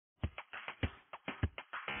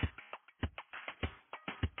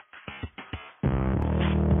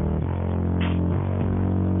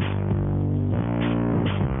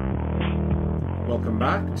welcome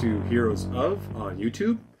back to Heroes of on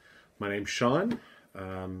YouTube. My name's Shawn.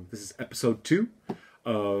 This is episode 2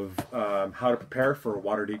 of how to prepare for a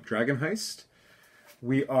Waterdeep Dragon heist.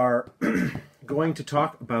 We are going to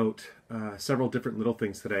talk about several different little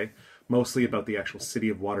things today, mostly about the actual city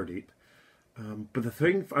of Waterdeep. But the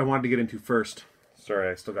thing I wanted to get into first,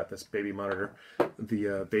 sorry, I still got this baby monitor.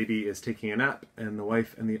 The baby is taking a nap, and the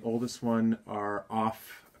wife and the oldest one are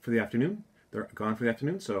off for the afternoon. They're gone for the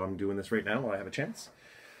afternoon, so I'm doing this right now while I have a chance.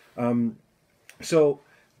 So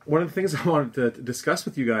one of the things I wanted to discuss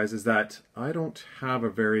with you guys is that I don't have a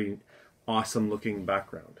very awesome looking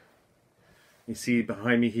background. You see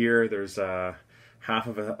behind me here, there's half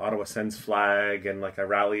of an Ottawa Sens flag and like a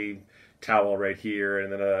rally towel right here,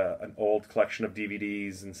 and then an old collection of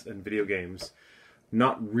DVDs and video games.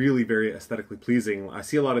 Not really very aesthetically pleasing. I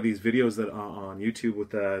see a lot of these videos that on YouTube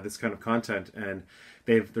with this kind of content, and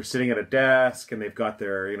they're sitting at a desk and they've got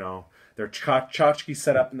their their tchotchke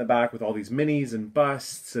set up in the back with all these minis and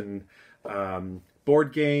busts and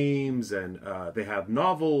board games, and they have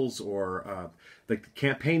novels or like the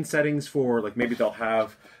campaign settings for, like, maybe they'll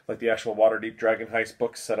have like the actual Waterdeep Dragon heist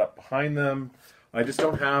books set up behind them. I just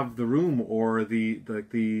don't have the room or the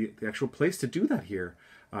actual place to do that here.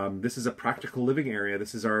 This is a practical living area.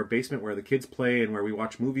 This is our basement where the kids play and where we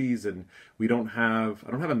watch movies, and I don't have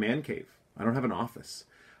a man cave. I don't have an office.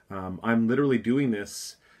 I'm literally doing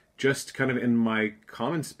this just kind of in my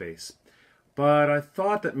common space. But I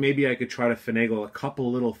thought that maybe I could try to finagle a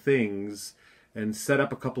couple little things and set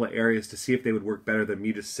up a couple of areas to see if they would work better than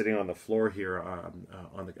me just sitting on the floor here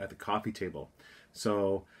at the coffee table.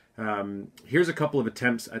 So here's a couple of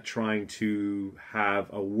attempts at trying to have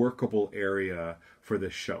a workable area for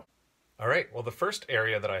this show. All right, well, the first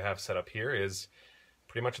area that I have set up here is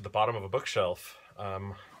pretty much at the bottom of a bookshelf.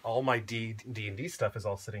 All my D&D stuff is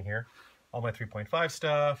all sitting here. All my 3.5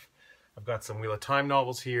 stuff. I've got some Wheel of Time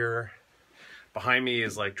novels here. Behind me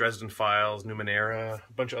is like Dresden Files, Numenera,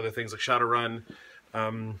 a bunch of other things like Shadowrun.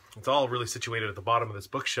 It's all really situated at the bottom of this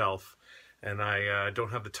bookshelf, and I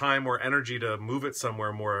don't have the time or energy to move it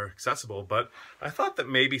somewhere more accessible, but I thought that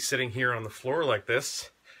maybe sitting here on the floor like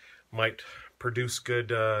this might produce good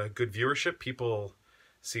viewership. People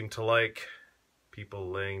seem to like people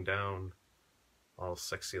laying down all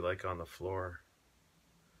sexy like on the floor.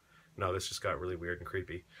 No, this just got really weird and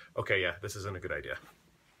creepy. Okay, yeah, this isn't a good idea.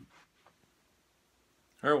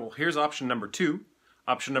 All right, well, here's option number 2.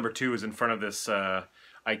 Option number 2 is in front of this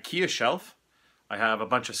IKEA shelf. I have a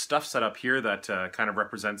bunch of stuff set up here that kind of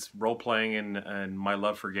represents role-playing and my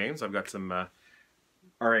love for games. I've got some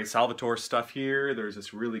R.A. Salvatore stuff here. There's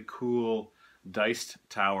this really cool diced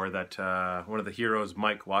tower that one of the heroes,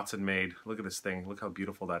 Mike Watson, made. Look at this thing. Look how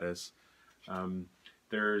beautiful that is.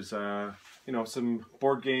 There's some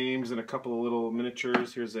board games and a couple of little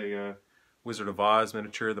miniatures. Here's a Wizard of Oz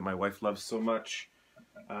miniature that my wife loves so much.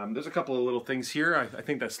 There's a couple of little things here. I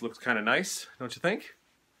think this looks kind of nice, don't you think?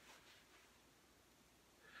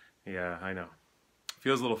 Yeah, I know.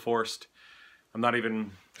 Feels a little forced.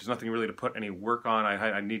 There's nothing really to put any work on.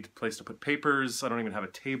 I need a place to put papers. I don't even have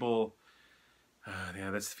a table.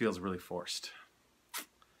 Yeah, this feels really forced.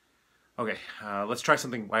 Okay, let's try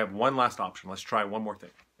something. I have one last option. Let's try one more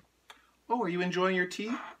thing. Oh, are you enjoying your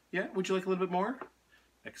tea? Yeah? Would you like a little bit more?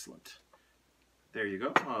 Excellent. There you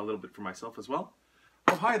go. A little bit for myself as well.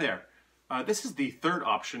 Oh, hi there. This is the third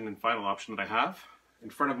option and final option that I have in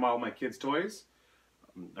front of all my kids' toys.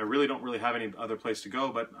 I really don't have any other place to go,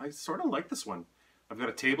 but I sort of like this one. I've got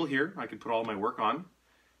a table here I can put all my work on,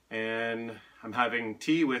 and I'm having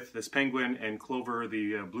tea with this penguin and Clover,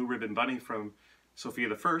 the blue ribbon bunny from Sophia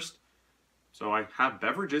the First. So I have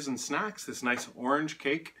beverages and snacks, this nice orange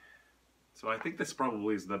cake. So I think this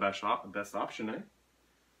probably is the best option, eh?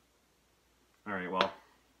 All right, well,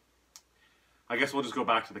 I guess we'll just go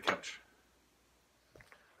back to the couch.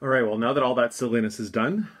 All right, well, now that all that silliness is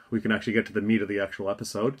done, we can actually get to the meat of the actual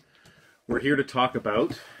episode. We're here to talk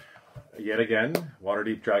about, yet again,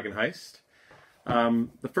 Waterdeep Dragon heist.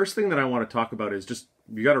 The first thing that I want to talk about is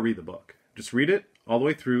you got to read the book. Just read it all the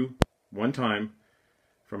way through, one time,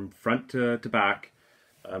 from front to back.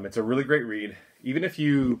 It's a really great read. Even if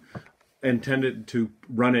you intended to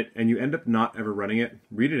run it and you end up not ever running it,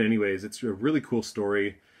 read it anyways. It's a really cool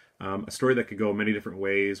story. A story that could go many different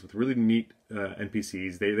ways with really neat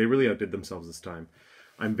NPCs. They really outdid themselves this time.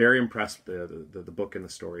 I'm very impressed with the book and the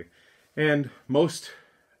story. And most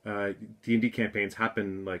D&D campaigns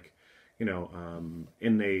happen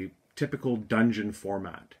in a typical dungeon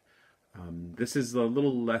format. This is a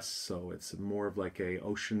little less so. It's more of like a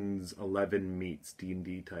Ocean's 11 meets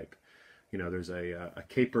D&D type. There's a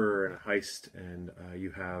caper and a heist, and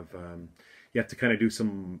you have to kind of do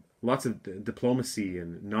some lots of diplomacy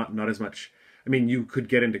and not as much. I mean, you could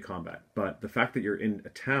get into combat, but the fact that you're in a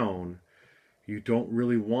town, you don't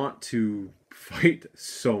really want to fight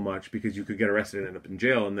so much because you could get arrested and end up in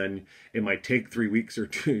jail, and then it might take 3 weeks or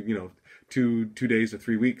two days or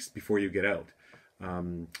 3 weeks before you get out.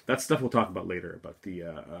 That's stuff we'll talk about later about the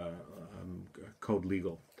code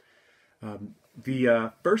legal.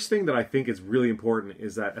 The first thing that I think is really important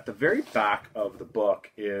is that at the very back of the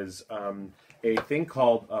book is a thing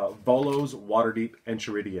called Volo's Waterdeep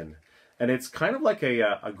Enchiridion, and it's kind of like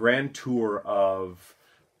a grand tour of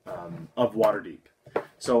Waterdeep.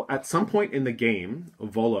 So at some point in the game,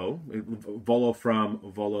 Volo from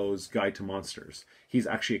Volo's Guide to Monsters, he's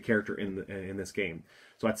actually a character in this game.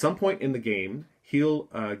 So at some point in the game, he'll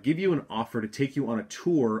give you an offer to take you on a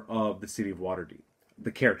tour of the city of Waterdeep.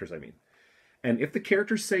 The characters, I mean. And if the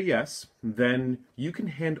characters say yes, then you can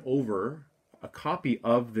hand over a copy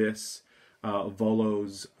of this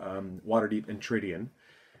Volo's Waterdeep Enchiridion,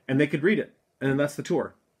 and they could read it. And then that's the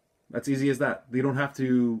tour. That's easy as that. They don't have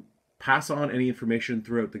to pass on any information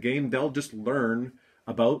throughout the game. They'll just learn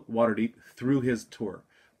about Waterdeep through his tour.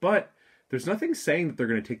 But there's nothing saying that they're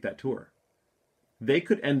going to take that tour. They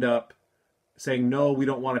could end up saying, no, we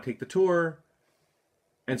don't want to take the tour.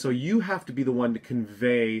 And so you have to be the one to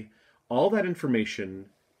convey all that information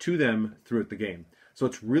to them throughout the game. So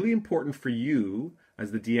it's really important for you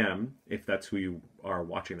as the DM, if that's who you are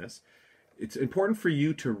watching this, it's important for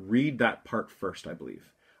you to read that part first, I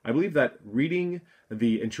believe. I believe that reading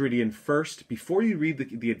the Enchiridion first, before you read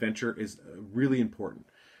the adventure, is really important.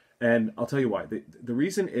 And I'll tell you why. The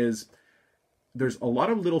reason is there's a lot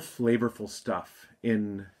of little flavorful stuff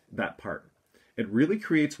in that part. It really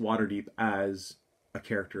creates Waterdeep as a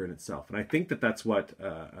character in itself. And I think that that's what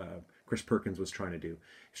Chris Perkins was trying to do.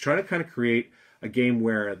 He's trying to kind of create a game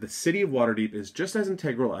where the city of Waterdeep is just as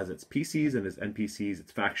integral as its PCs and its NPCs,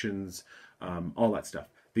 its factions, all that stuff.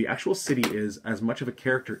 The actual city is as much of a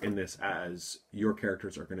character in this as your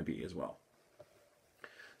characters are going to be as well.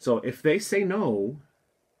 So if they say no,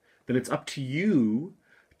 then it's up to you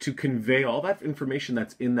to convey all that information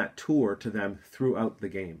that's in that tour to them throughout the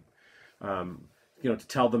game. To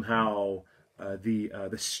tell them how the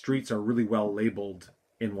streets are really well labeled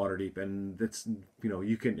in Waterdeep, and that's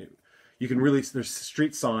you can really, there's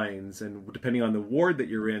street signs, and depending on the ward that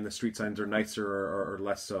you're in, the street signs are nicer or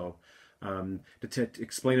less so. To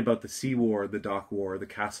explain about the Sea Ward, the Dock Ward, the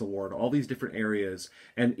Castle Ward, all these different areas,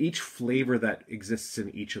 and each flavor that exists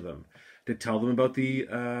in each of them. To tell them about the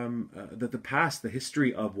past, the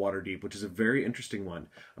history of Waterdeep, which is a very interesting one.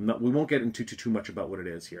 We won't get into too much about what it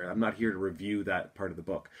is here. I'm not here to review that part of the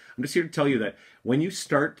book. I'm just here to tell you that when you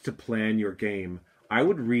start to plan your game, I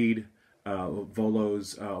would read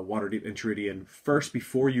Volo's Waterdeep Enchiridion first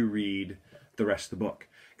before you read the rest of the book.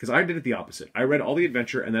 Because I did it the opposite. I read all the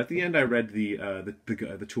adventure, and at the end I read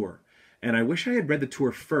the tour. And I wish I had read the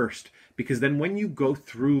tour first, because then when you go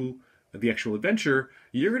through the actual adventure,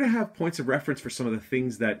 you're going to have points of reference for some of the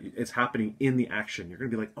things that is happening in the action. You're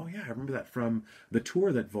going to be like, oh yeah, I remember that from the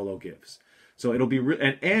tour that Volo gives. So it'll be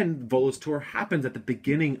and Volo's tour happens at the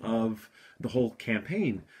beginning of the whole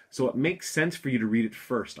campaign. So it makes sense for you to read it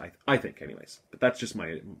first, I think, anyways. But that's just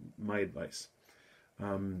my advice.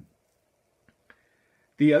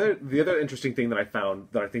 The other interesting thing that I found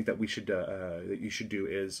that I think that that you should do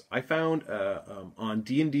is I found on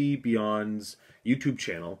D&D Beyond's YouTube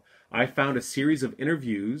channel, I found a series of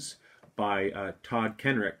interviews by Todd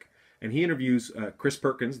Kenrick, and he interviews Chris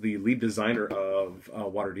Perkins, the lead designer of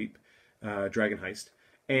Waterdeep Dragon Heist,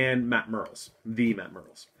 and Matt Merles.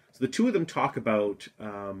 So the two of them talk about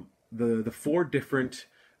the four different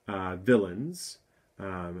villains,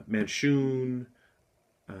 Manshoon,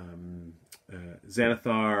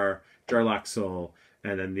 Xanathar, Jarlaxle,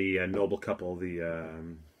 and then the noble couple,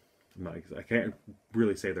 I can't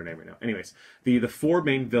really say their name right now. Anyways, the four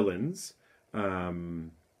main villains,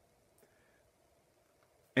 and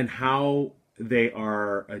how they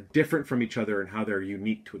are different from each other and how they're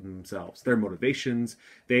unique to themselves. Their motivations,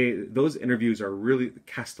 those interviews are really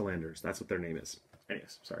Castellanders. That's what their name is.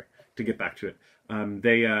 Anyways, sorry to get back to it.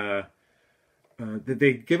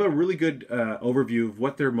 They give a really good overview of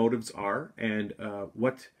what their motives are and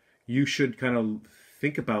what you should kind of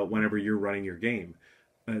think about whenever you're running your game.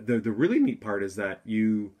 The really neat part is that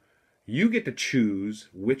you get to choose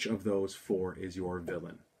which of those four is your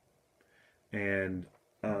villain. And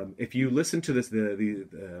if you listen to the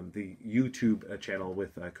YouTube channel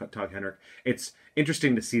with Todd Henrik, it's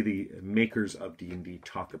interesting to see the makers of D&D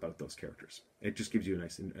talk about those characters. It just gives you a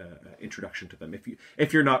nice introduction to them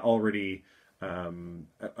if you're not already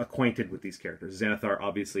acquainted with these characters. Xanathar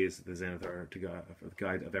obviously is the Xanathar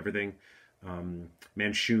guide of everything.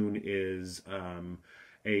 Manshoon is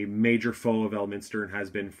a major foe of Elminster and has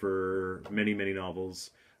been for many, many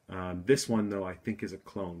novels. This one, though, I think is a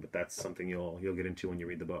clone, but that's something you'll get into when you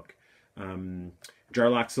read the book.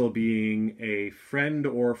 Jarlaxle being a friend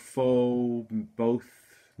or foe, both,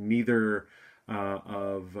 neither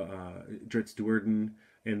of Dritz Duerden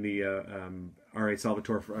in the R.A.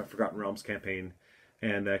 Salvatore Forgotten Realms campaign.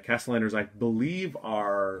 And Castellaners, I believe,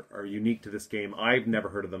 are unique to this game. I've never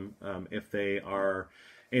heard of them. If they are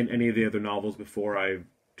in any of the other novels before, I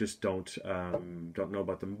just don't know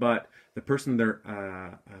about them. But the person they're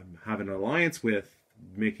having an alliance with,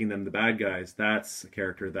 making them the bad guys, that's a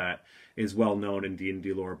character that is well known in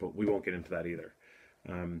D&D lore, but we won't get into that either.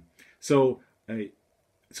 So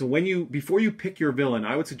before you pick your villain,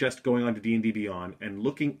 I would suggest going on to D&D Beyond and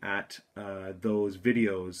looking at those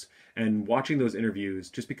videos and watching those interviews,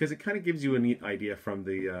 just because it kind of gives you a neat idea from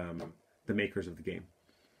the makers of the game.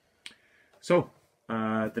 So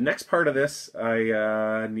the next part of this,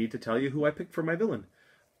 I need to tell you who I picked for my villain.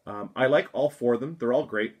 I like all four of them. They're all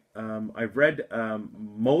great. I've read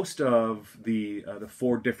most of the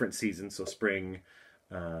 4 different seasons, so spring,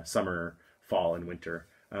 summer, fall, and winter.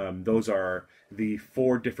 Those are the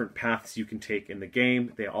 4 different paths you can take in the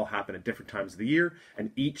game. They all happen at different times of the year,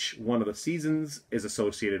 and each one of the seasons is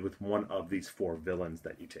associated with one of these 4 villains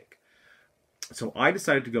that you take. So I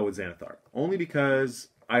decided to go with Xanathar, only because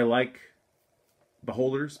I like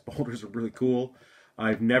Beholders. Beholders are really cool.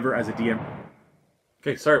 I've never, as a DM...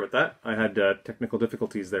 Okay, sorry about that. I had technical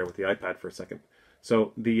difficulties there with the iPad for a second.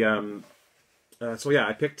 So I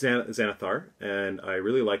picked Xanathar, and I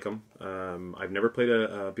really like him. I've never played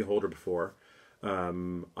a Beholder before.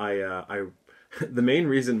 The main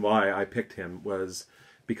reason why I picked him was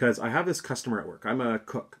because I have this customer at work. I'm a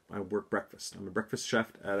cook. I work breakfast. I'm a breakfast chef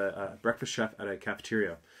at a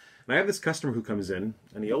cafeteria, and I have this customer who comes in,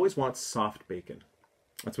 and he always wants soft bacon.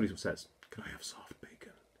 That's what he says. Can I have soft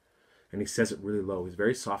bacon? And he says it really low. He's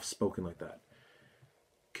very soft-spoken like that.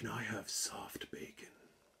 Can I have soft bacon?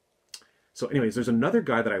 So anyways, there's another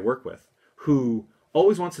guy that I work with who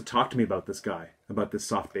always wants to talk to me about this guy, about this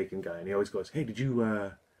soft bacon guy. And he always goes, hey, did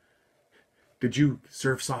you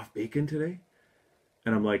serve soft bacon today?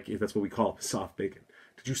 And I'm like, that's what we call soft bacon.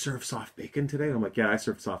 Did you serve soft bacon today? And I'm like, yeah, I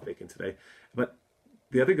served soft bacon today. But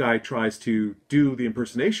the other guy tries to do the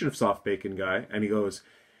impersonation of soft bacon guy, and he goes,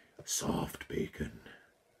 soft bacon.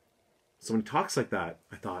 So when he talks like that,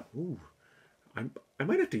 I thought, ooh, I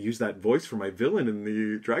might have to use that voice for my villain in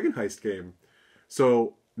the Dragon Heist game.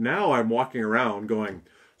 So now I'm walking around going,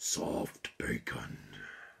 soft bacon.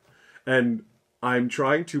 And I'm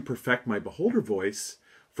trying to perfect my Beholder voice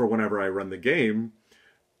for whenever I run the game.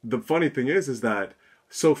 The funny thing is that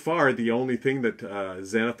so far the only thing that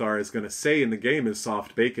Xanathar is going to say in the game is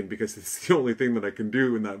soft bacon, because it's the only thing that I can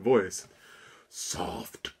do in that voice.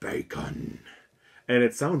 Soft bacon. And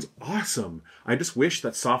it sounds awesome. I just wish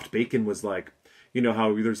that soft bacon was like, you know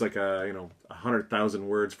how there's like 100,000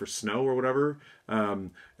 words for snow or whatever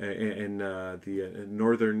in the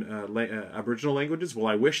northern Aboriginal languages. Well,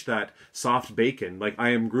 I wish that soft bacon, like I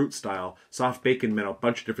Am Groot style, soft bacon meant a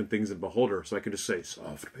bunch of different things in Beholder, so I could just say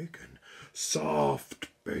soft bacon, soft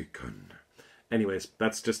bacon. Anyways,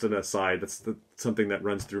 that's just an aside. That's something that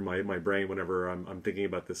runs through my brain whenever I'm thinking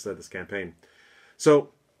about this campaign.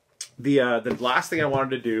 So. The last thing I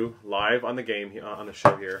wanted to do live on the game, on the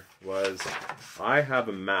show here, was I have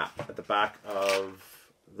a map at the back of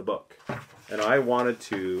the book, and I wanted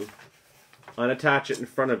to unattach it in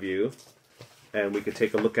front of you, and we could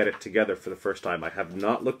take a look at it together for the first time. I have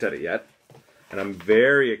not looked at it yet, and I'm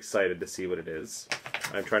very excited to see what it is.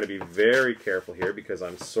 I'm trying to be very careful here because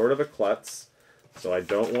I'm sort of a klutz, so I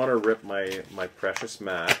don't want to rip my precious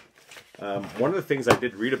map. One of the things I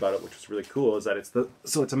did read about it, which was really cool, is that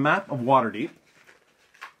it's a map of Waterdeep,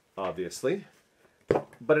 obviously,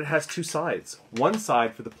 but it has 2 sides. One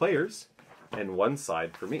side for the players, and one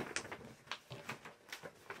side for me.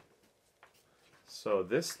 So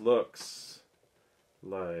this looks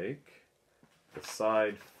like the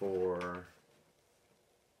side for...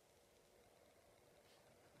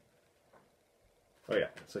 Oh yeah,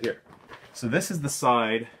 so here. So this is the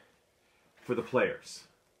side for the players.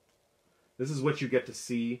 This is what you get to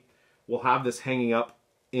see. We'll have this hanging up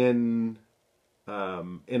in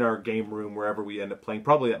our game room wherever we end up playing.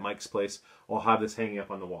 Probably at Mike's place. I'll have this hanging up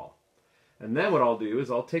on the wall. And then what I'll do is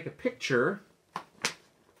I'll take a picture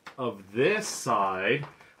of this side,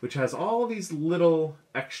 which has all these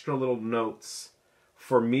extra little notes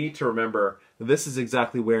for me to remember. This is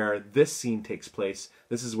exactly where this scene takes place.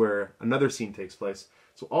 This is where another scene takes place.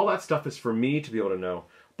 So all that stuff is for me to be able to know.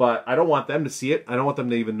 But I don't want them to see it. I don't want them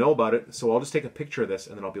to even know about it. So I'll just take a picture of this,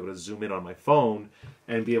 and then I'll be able to zoom in on my phone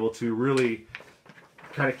and be able to really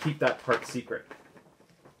kind of keep that part secret.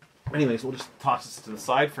 Anyways, we'll just toss this to the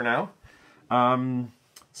side for now.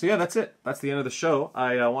 So yeah, that's it. That's the end of the show.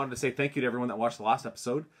 I wanted to say thank you to everyone that watched the last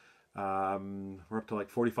episode. We're up to like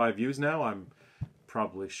 45 views now. I'm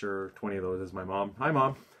probably sure 20 of those is my mom. Hi,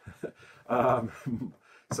 Mom.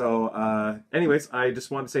 Anyways, I just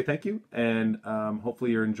wanted to say thank you, and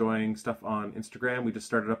hopefully you're enjoying stuff on Instagram. We just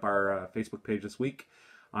started up our Facebook page this week.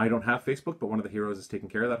 I don't have Facebook, but one of the heroes is taking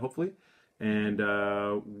care of that, hopefully. And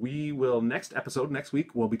we will, next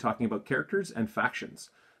week, we'll be talking about characters and factions.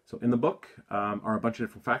 So in the book are a bunch of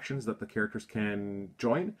different factions that the characters can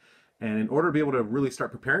join. And in order to be able to really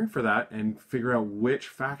start preparing for that and figure out which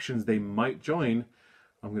factions they might join,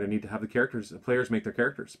 I'm going to need to have the players make their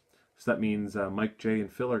characters. So that means Mike, Jay,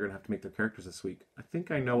 and Phil are going to have to make their characters this week. I think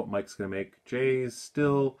I know what Mike's going to make. Jay's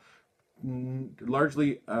still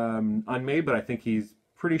largely unmade, but I think he's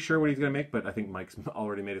pretty sure what he's going to make, but I think Mike's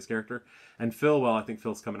already made his character. And Phil, well, I think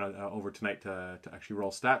Phil's coming over tonight to actually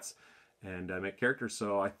roll stats and make characters.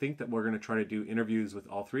 So I think that we're going to try to do interviews with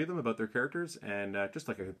all three of them about their characters, and just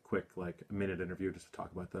like a quick, like a minute interview just to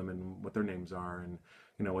talk about them and what their names are and,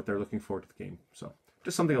 you know, what they're looking forward to the game. So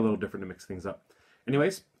just something a little different to mix things up.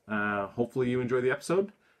 Anyways, hopefully you enjoyed the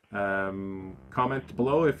episode. Comment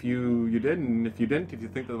below if you did, and if you didn't, if you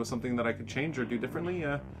think there was something that I could change or do differently,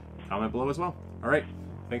 comment below as well. All right,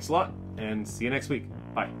 thanks a lot, and see you next week.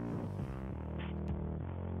 Bye.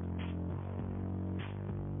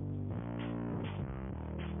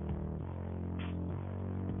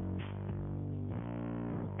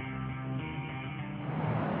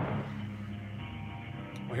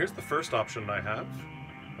 Well, here's the first option I have.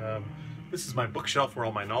 This is my bookshelf where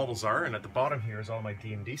all my novels are, and at the bottom here is all my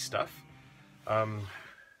D&D stuff. Man,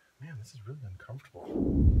 this is really uncomfortable.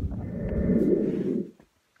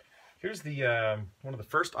 Here's the one of the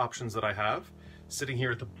first options that I have. Sitting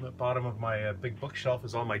here at the bottom of my big bookshelf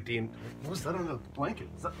is all my D&D... What is that on the blanket?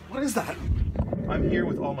 What is that? I'm here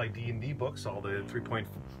with all my D&D books, all the 3.5...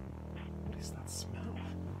 What is that smell?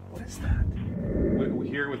 What is that? We're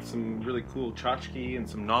here with some really cool tchotchke and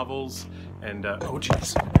some novels, and oh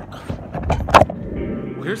jeez.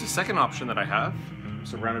 Well, here's the second option that I have. I'm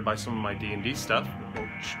surrounded by some of my D&D stuff.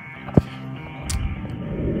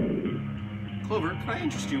 Clover, can I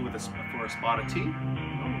interest you with for a spot of tea?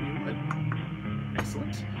 Oh, you would.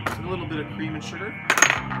 Excellent. A little bit of cream and sugar.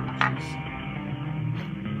 Oh,